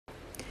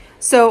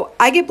So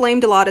I get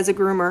blamed a lot as a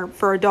groomer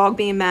for a dog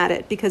being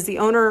matted because the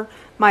owner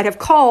might have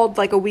called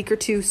like a week or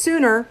two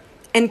sooner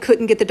and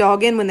couldn't get the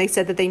dog in when they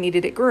said that they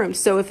needed it groomed.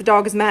 So if a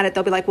dog is matted,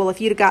 they'll be like, well, if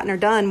you'd have gotten her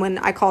done when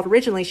I called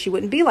originally, she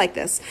wouldn't be like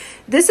this.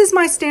 This is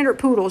my standard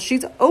poodle.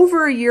 She's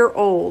over a year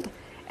old,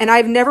 and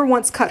I've never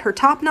once cut her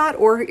top knot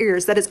or her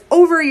ears. That is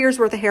over a year's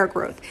worth of hair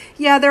growth.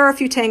 Yeah, there are a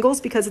few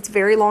tangles because it's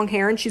very long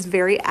hair and she's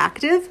very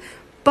active,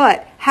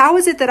 but how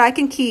is it that I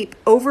can keep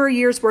over a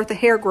year's worth of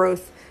hair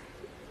growth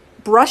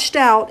brushed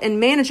out and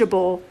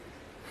manageable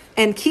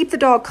and keep the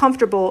dog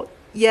comfortable,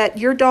 yet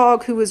your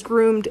dog who was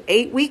groomed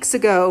 8 weeks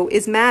ago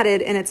is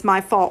matted and it's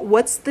my fault?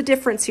 What's the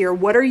difference here?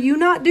 What are you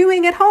not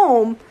doing at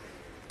home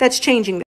that's changing this?